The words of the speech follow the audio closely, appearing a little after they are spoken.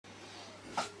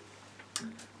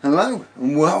Hello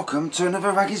and welcome to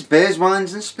another Raggy's Beers,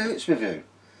 Wines and Spirits review.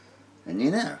 And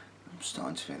you know, I'm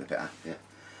starting to feel a bit happier.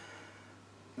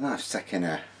 Life's taking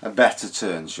a better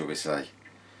turn, shall we say.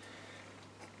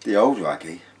 The old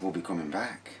Raggy will be coming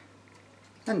back.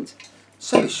 And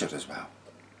so he should as well.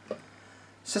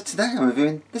 So today I'm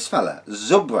reviewing this fella,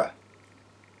 Zubr.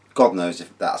 God knows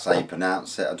if that's how you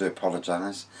pronounce it, I do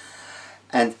apologise.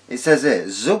 And it says here,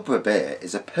 Zubr beer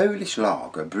is a Polish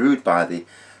lager brewed by the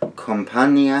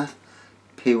Kompania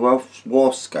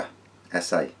Piwowarska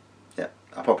SA. Yeah,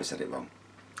 I probably said it wrong.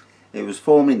 It was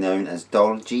formerly known as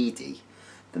Dojlidy,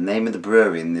 the name of the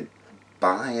brewery in the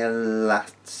Białystok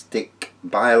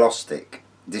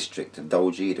district of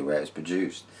Dojlidy where it was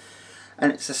produced.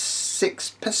 And it's a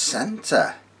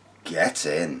 6%er. Get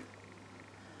in.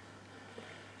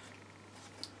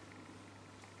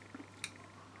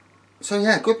 So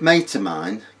yeah, a good mate of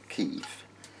mine, Keith,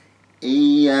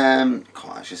 he can't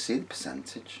actually see the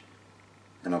percentage,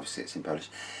 and obviously it's in Polish.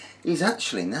 He's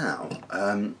actually now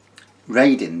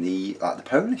raiding the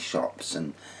Polish shops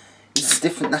and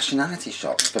different nationality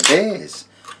shops for beers,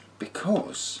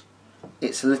 because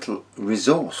it's a little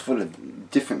resource full of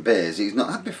different beers he's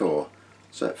not had before.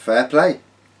 So fair play,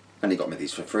 and he got me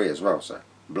these for free as well. So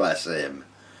bless him.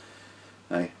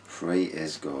 Hey, free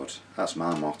is good. That's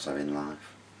my motto in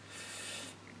life.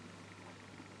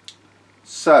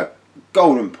 So,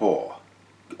 golden pour,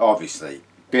 obviously,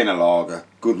 being a lager,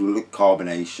 good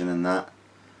carbonation and that,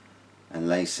 and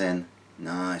lace in,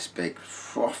 nice big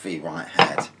frothy white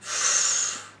head,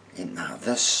 isn't that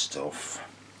the stuff?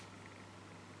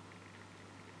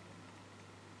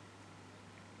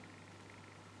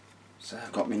 So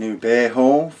I've got my new beer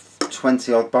haul,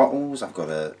 20 odd bottles. I've got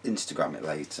to Instagram it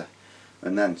later,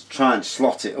 and then to try and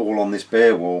slot it all on this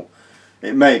beer wall.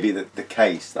 It may be the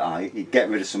case that I get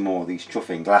rid of some more of these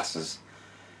chuffing glasses,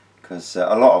 because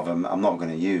a lot of them I'm not going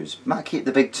to use. Might keep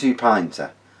the big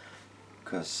 2-pinter,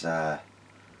 because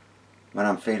when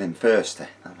I'm feeling thirsty,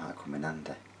 that might come in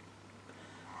handy.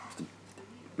 Have to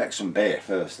make some beer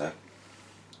first though.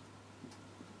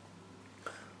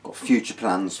 Got future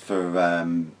plans for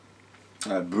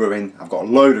brewing. I've got a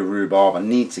load of rhubarb. I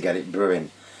need to get it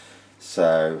brewing,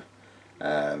 so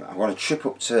I want to trip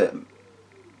up to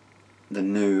the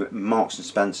new Marks and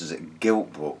Spencer's at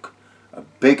Giltbrook, a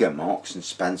bigger Marks and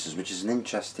Spencer's, which is an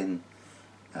interesting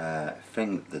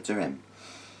thing that they're doing.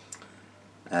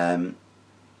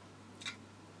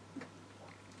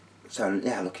 So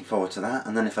yeah, looking forward to that.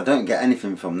 And then if I don't get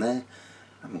anything from there,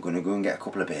 I'm going to go and get a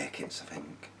couple of beer kits, I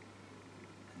think,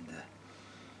 and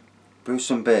brew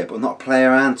some beer, but not play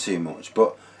around too much,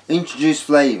 but introduce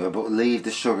flavour, but leave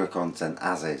the sugar content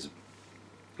as is,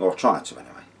 or try to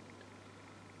anyway.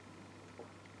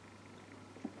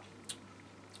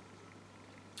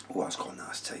 Oh, that's got a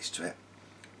nice taste to it.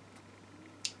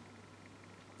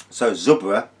 So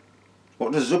Zubr,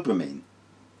 what does Zubr mean?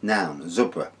 Noun,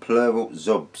 Zubr, plural,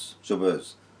 zubs,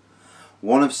 Zubrs.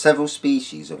 One of several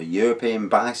species of a European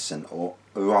bison or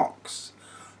aurochs,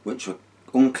 which were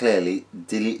unclearly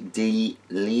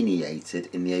delineated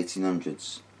in the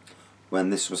 1800s,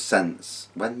 when this sense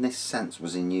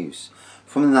was in use.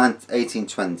 From the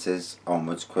 1820s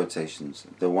onwards, quotations,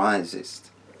 the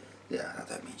wisest. Yeah, I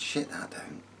don't mean shit, I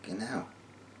don't. You know.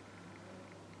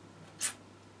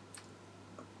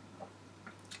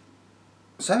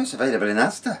 So it's available in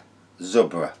Asda.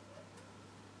 Zubr.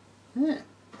 Yeah.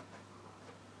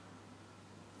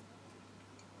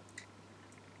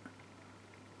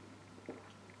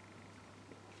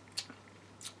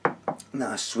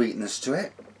 Nice sweetness to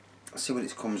it. Let's see what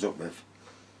it comes up with.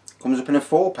 Comes up in a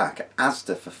 4-pack at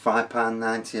Asda for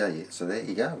 £5.98. So there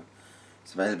you go.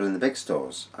 It's available in the big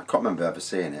stores. I can't remember ever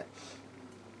seeing it.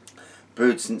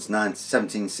 Brewed since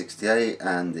 1768,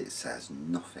 and it says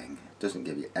nothing. It doesn't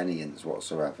give you any hints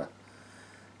whatsoever.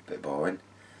 Bit boring.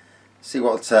 See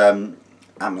what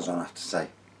Amazon have to say.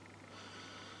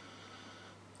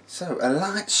 So, a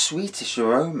light sweetish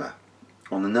aroma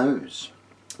on the nose.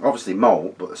 Obviously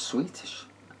malt, but a sweetish.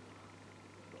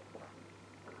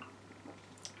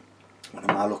 One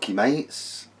of my lucky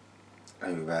mates,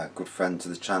 who good friend to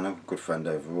the channel, good friend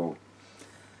overall.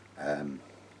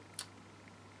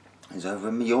 He's over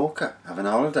in Mallorca having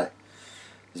a holiday.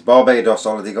 His Barbados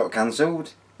holiday got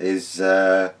cancelled. His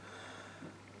it's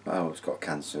got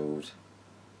cancelled.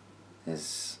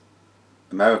 His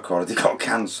America holiday got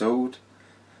cancelled.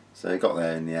 So he got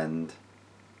there in the end.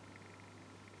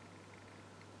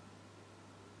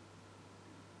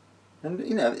 And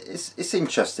you know, it's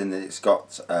interesting that it's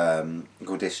got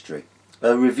good history.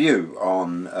 A review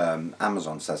on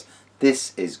Amazon says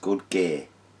this is good gear.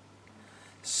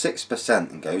 6%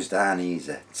 and goes down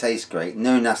easy. Tastes great,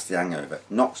 no nasty hangover.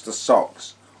 Knocks the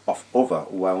socks off other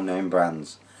well-known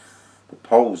brands. The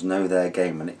Poles know their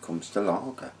game when it comes to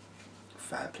lager.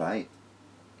 Fair play.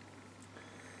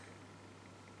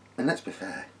 And let's be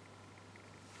fair,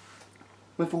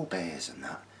 with all beers and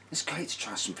that, it's great to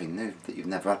try something new that you've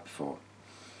never had before.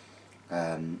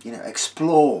 You know,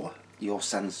 explore your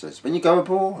senses. When you go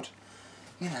abroad,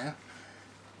 you know,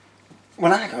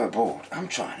 when I go abroad, I'm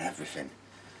trying everything.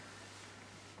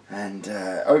 And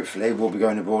hopefully we'll be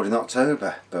going abroad in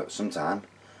October, but sometime.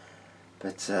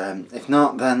 But if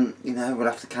not, then, you know, we'll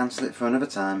have to cancel it for another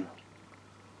time.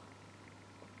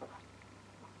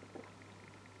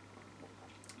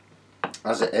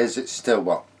 As it is, it's still,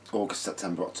 what, August,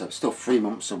 September, October, still 3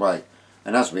 months away.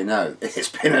 And as we know, it's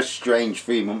been a strange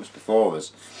 3 months before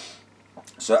us.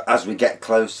 So as we get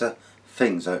closer,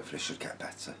 things hopefully should get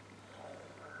better.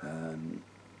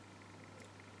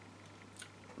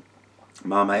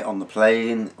 My mate on the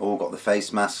plane, all got the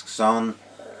face masks on.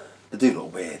 They do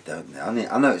look weird, don't they?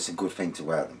 I know it's a good thing to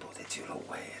wear them, but they do look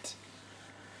weird.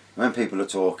 When people are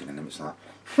talking in them, it's like...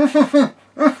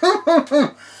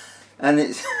 and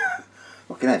it's...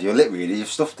 Fucking hell, your lip really, you've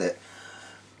stuffed it.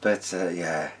 But,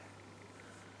 yeah.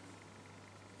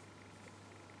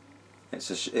 It's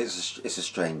a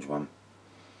strange one.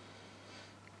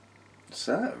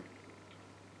 So,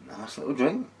 nice little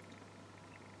drink.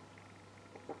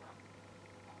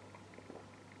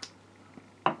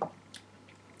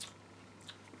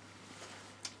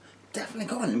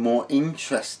 Definitely got a more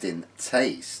interesting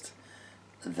taste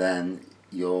than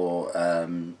your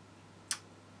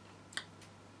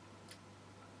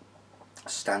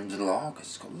standard lagers.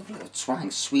 It's got a lovely little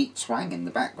twang, sweet twang in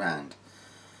the background.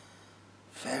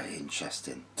 Very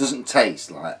interesting. Doesn't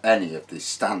taste like any of the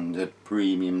standard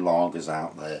premium lagers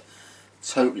out there.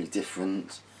 Totally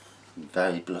different. And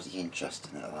very bloody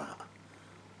interesting at that.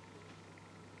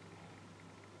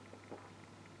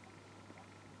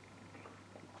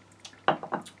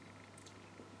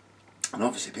 And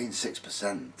obviously being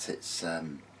 6%, it's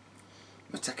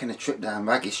we're taking a trip down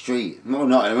Raggy Street. Well, we're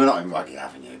not in Raggy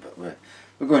Avenue, but we're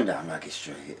going down Raggy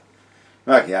Street.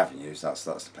 Raggy Avenues, that's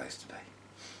the place to be.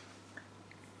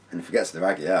 And if it gets to the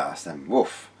Raggy Arse, then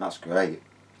woof, that's great.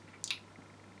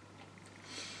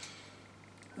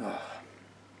 Oh.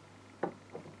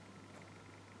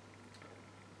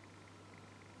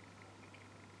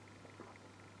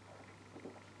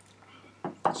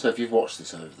 So if you've watched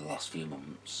this over the last few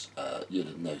months, you'll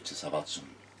have noticed I've had some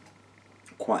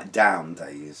quite down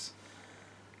days,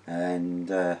 and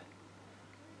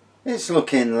it's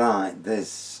looking like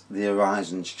the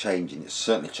horizon's changing. It's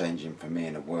certainly changing for me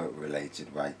in a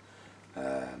work-related way.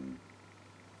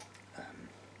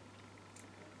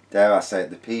 Dare I say it,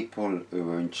 the people who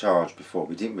were in charge before,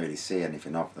 we didn't really see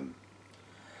anything of them.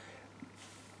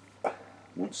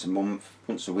 Once a month,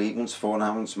 once a week, once a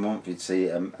fortnight, once a month, you'd see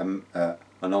an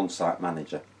on-site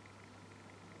manager.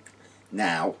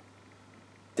 Now,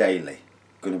 daily,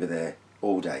 going to be there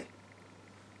all day,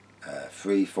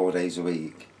 3-4 days a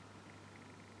week,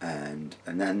 and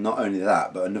then not only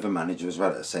that, but another manager as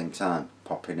well at the same time,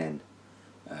 popping in.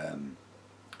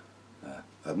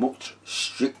 A much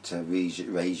stricter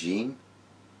regime,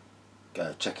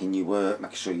 checking your work,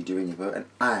 making sure you're doing your work, and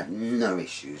I have no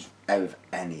issues with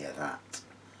any of that,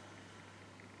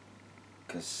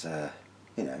 because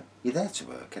you know, you're there to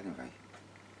work anyway.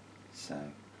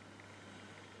 So,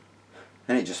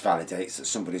 and it just validates that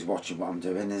somebody's watching what I'm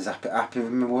doing and is happy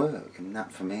with my work, and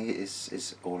that for me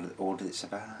is all that it's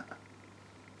about.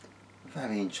 A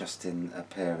very interesting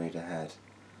period ahead.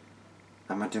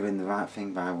 Am I doing the right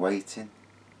thing by waiting,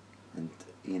 and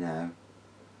you know,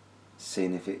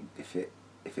 seeing if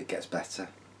it gets better?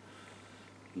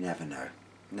 You never know.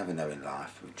 You never know in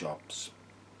life with jobs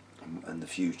and the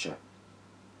future.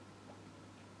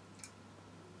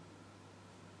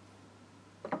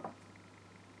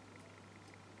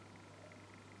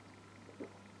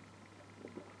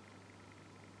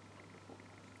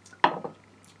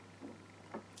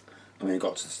 I mean, it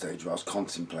got to the stage where I was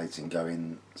contemplating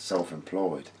going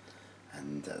self-employed,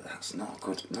 and that's not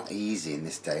good, not easy in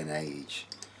this day and age.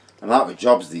 And like with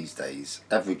jobs these days,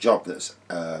 every job that's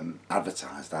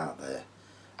advertised out there,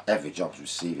 every job's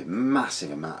receiving a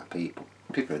massive amount of people.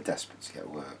 People are desperate to get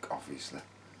work, obviously.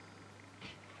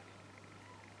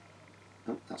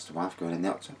 Oh, that's the wife going in the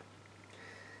hot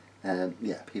tub.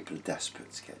 Yeah, people are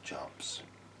desperate to get jobs,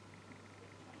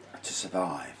 to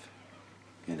survive,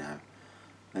 you know,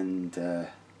 and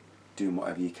doing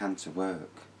whatever you can to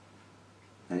work.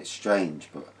 And it's strange,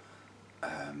 but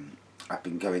I've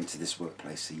been going to this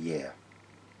workplace a year,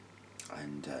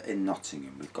 and in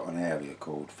Nottingham we've got an area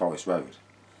called Forest Road,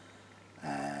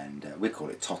 and we call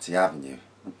it Toddy Avenue.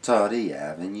 Toddy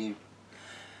Avenue.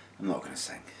 I'm not going to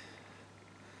sing.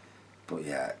 But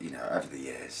yeah, you know, over the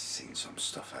years, seen some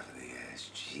stuff over the years.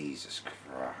 Jesus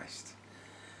Christ.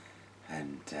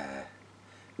 And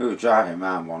we were driving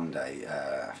around one day,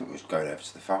 I think we was going over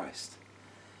to the forest.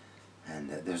 And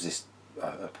there was this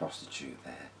a prostitute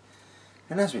there.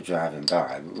 And as we're driving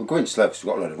by, we're going slow because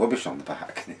we've got a load of rubbish on the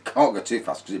back. And it can't go too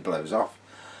fast because it blows off.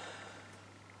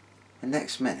 And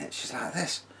next minute, she's like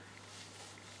this.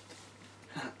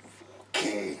 Like,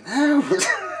 fucking hell.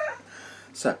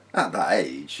 So, at that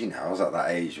age, you know, I was at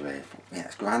that age where, yeah,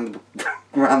 let's go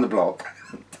around the block.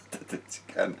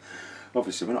 And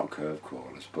obviously, we're not curve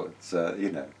crawlers, but,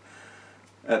 you know,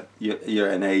 you're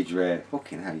at an age where,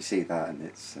 fucking hell, you see that and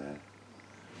it's,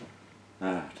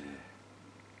 oh dear.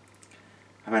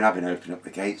 I mean, I've been opening up the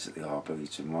gates at the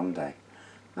Arboretum one day.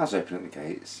 I was opening up the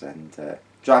gates and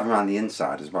driving around the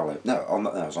inside as well. No,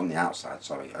 I was on the outside,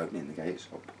 sorry, opening the gates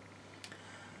up.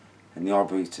 And the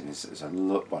Arboretum is a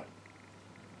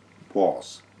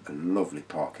was a lovely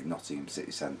park in Nottingham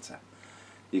city centre.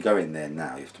 You go in there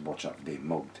now, you have to watch out for being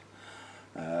mugged.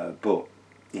 But,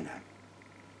 you know.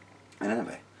 And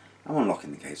anyway, I'm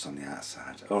unlocking the gates on the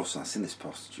outside. All of a sudden, I see this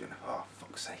prostitute and I thought, oh,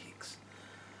 fuck's sakes.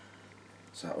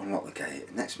 So I unlock the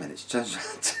gate. Next minute, she turns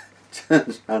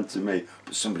around to me,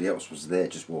 but somebody else was there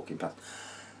just walking past.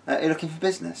 Are you looking for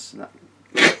business? And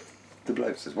the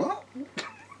bloke says, what?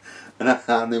 And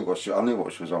I knew what she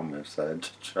was on with, so I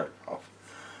just drove off.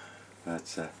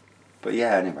 But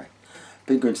yeah, anyway,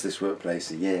 been going to this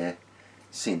workplace a year,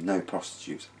 seen no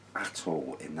prostitutes at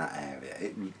all in that area.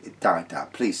 It died down.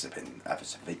 Police have been ever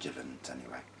so vigilant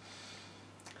anyway.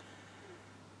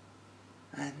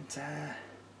 And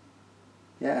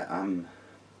yeah, I'm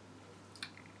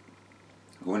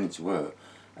going into work,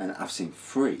 and I've seen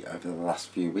 3 over the last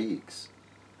few weeks.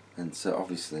 And so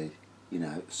obviously, you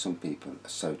know, some people are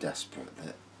so desperate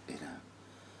that, you know,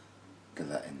 they're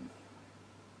letting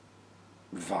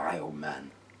vile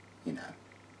men, you know,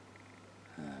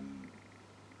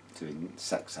 doing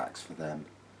sex acts for them.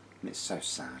 And it's so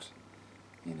sad,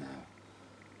 you know,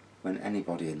 when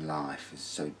anybody in life is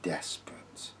so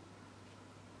desperate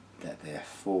that they are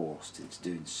forced into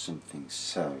doing something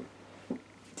so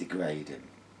degrading.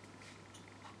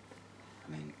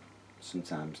 I mean,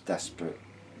 sometimes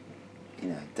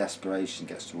desperation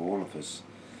gets to all of us.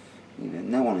 You know,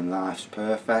 no one in life's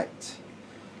perfect.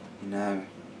 You know,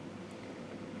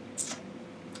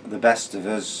 the best of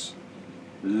us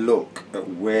look at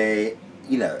where,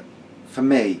 you know, for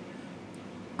me,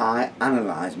 I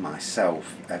analyse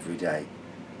myself every day,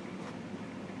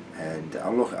 and I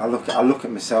look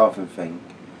at myself and think,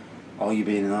 are you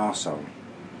being an arsehole?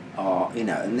 Or, you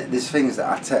know, and there's things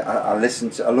that I listen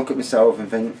to. I look at myself and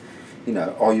think, you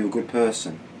know, are you a good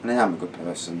person? And I am a good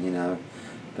person, you know,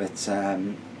 but it's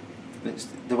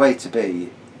the way to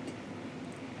be.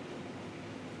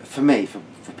 For me, for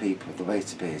people, the way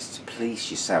to be is to police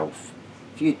yourself.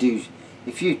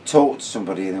 If you talk to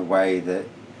somebody in a way that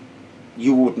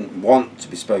you wouldn't want to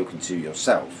be spoken to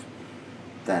yourself,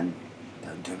 then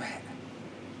don't do it.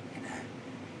 You know,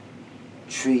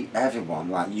 treat everyone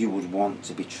like you would want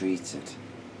to be treated.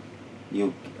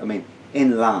 I mean,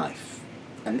 in life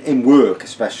and in work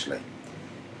especially.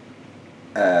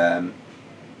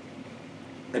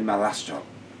 In my last job,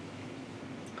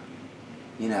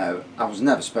 you know, I was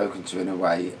never spoken to in a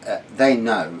way. They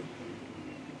know.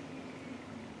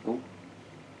 Oh,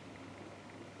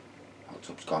 hot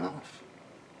tub's gone off.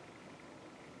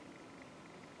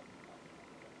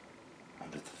 I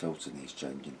wonder if the filter needs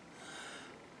changing.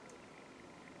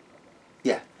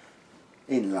 Yeah,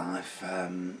 in life,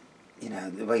 you know,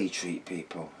 the way you treat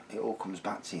people, it all comes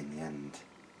back to you in the end.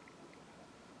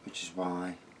 Which is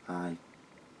why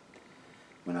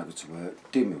when I go to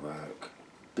work, do my work,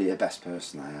 be the best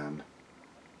person I am,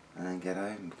 and then get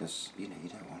home, because, you know, you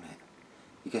don't want it.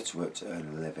 You go to work to earn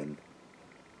a living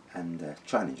and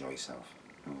try and enjoy yourself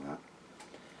and all that.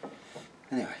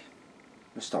 Anyway,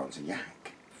 we're starting to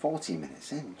yak. 14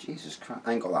 minutes in, Jesus Christ.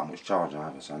 I ain't got that much charge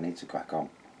either, so I need to crack on.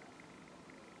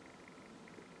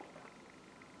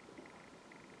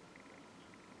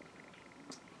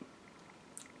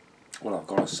 Well, I've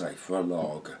got to say, for a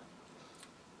lager,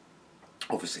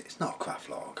 obviously it's not a craft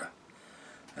lager,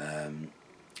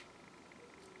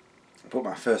 but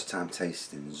my first time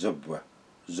tasting Zubr,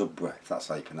 if that's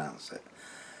how you pronounce it,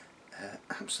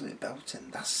 absolutely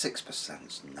belting. That's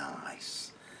 6%,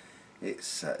 nice.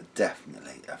 It's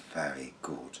definitely a very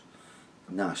good,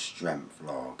 nice strength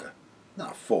lager.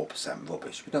 Not 4%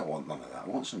 rubbish, we don't want none of that,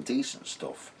 we want some decent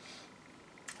stuff.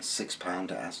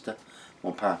 £6 at Asda,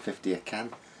 £1.50 a can.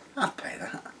 I'd pay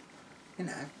that. you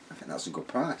know, I think that's a good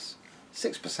price.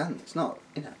 6%, it's not,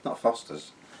 you know, not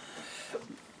Foster's.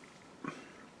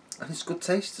 And it's good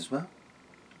taste as well.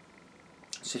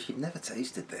 So if you've never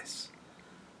tasted this,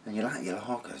 and you like your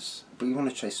lagers, but you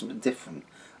want to try something different,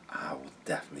 I will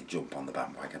definitely jump on the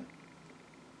bandwagon.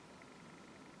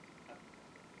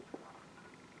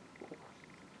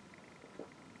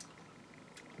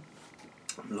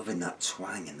 I'm loving that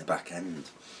twang in the back end.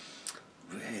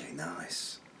 Really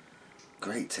nice.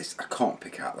 Great taste. I can't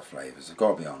pick out the flavours, I've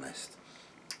got to be honest.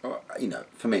 You know,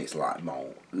 for me it's like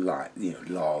malt, like, you know,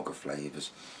 lager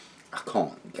flavours. I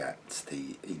can't get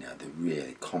the, you know, the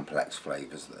really complex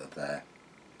flavours that are there.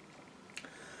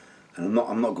 And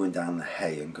I'm not going down the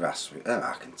hay and grass route. Oh,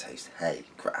 I can taste hay,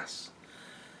 grass.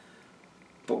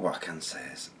 But what I can say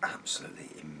is absolutely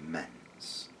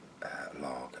immense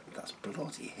lager. That's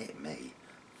bloody hit me.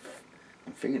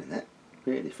 I'm feeling it,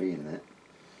 really feeling it.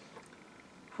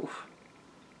 Whew.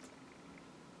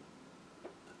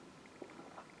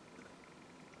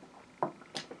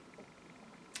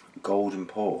 Golden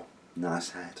pour,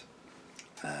 nice head.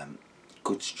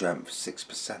 Good strength,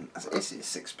 6%. Is it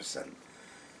 6%?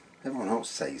 Everyone else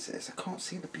says it is. I can't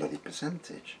see the bloody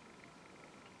percentage.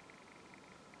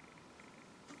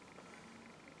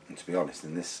 And to be honest,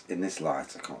 in this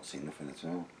light, I can't see nothing at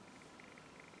all.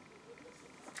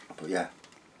 But yeah.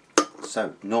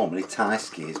 So normally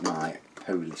Tyskie is my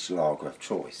Polish lager of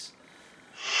choice.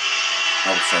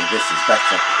 I would say this is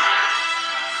better.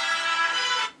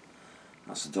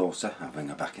 That's the daughter. I'll bring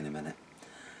her back in a minute.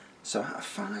 So out of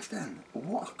 5 then,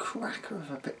 what a cracker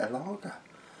of a bit of lager.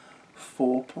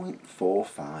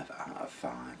 4.45 out of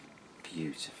 5.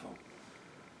 Beautiful.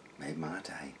 Made my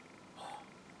day.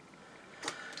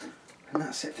 And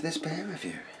that's it for this beer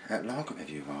review. Lager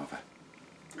review rather.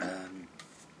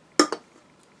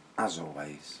 As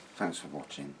always, thanks for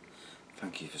watching.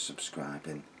 Thank you for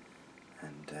subscribing.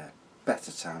 And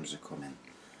better times are coming.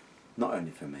 Not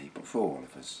only for me, but for all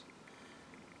of us.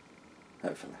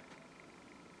 Hopefully.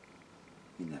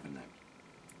 You never know.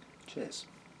 Cheers.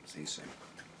 See you soon.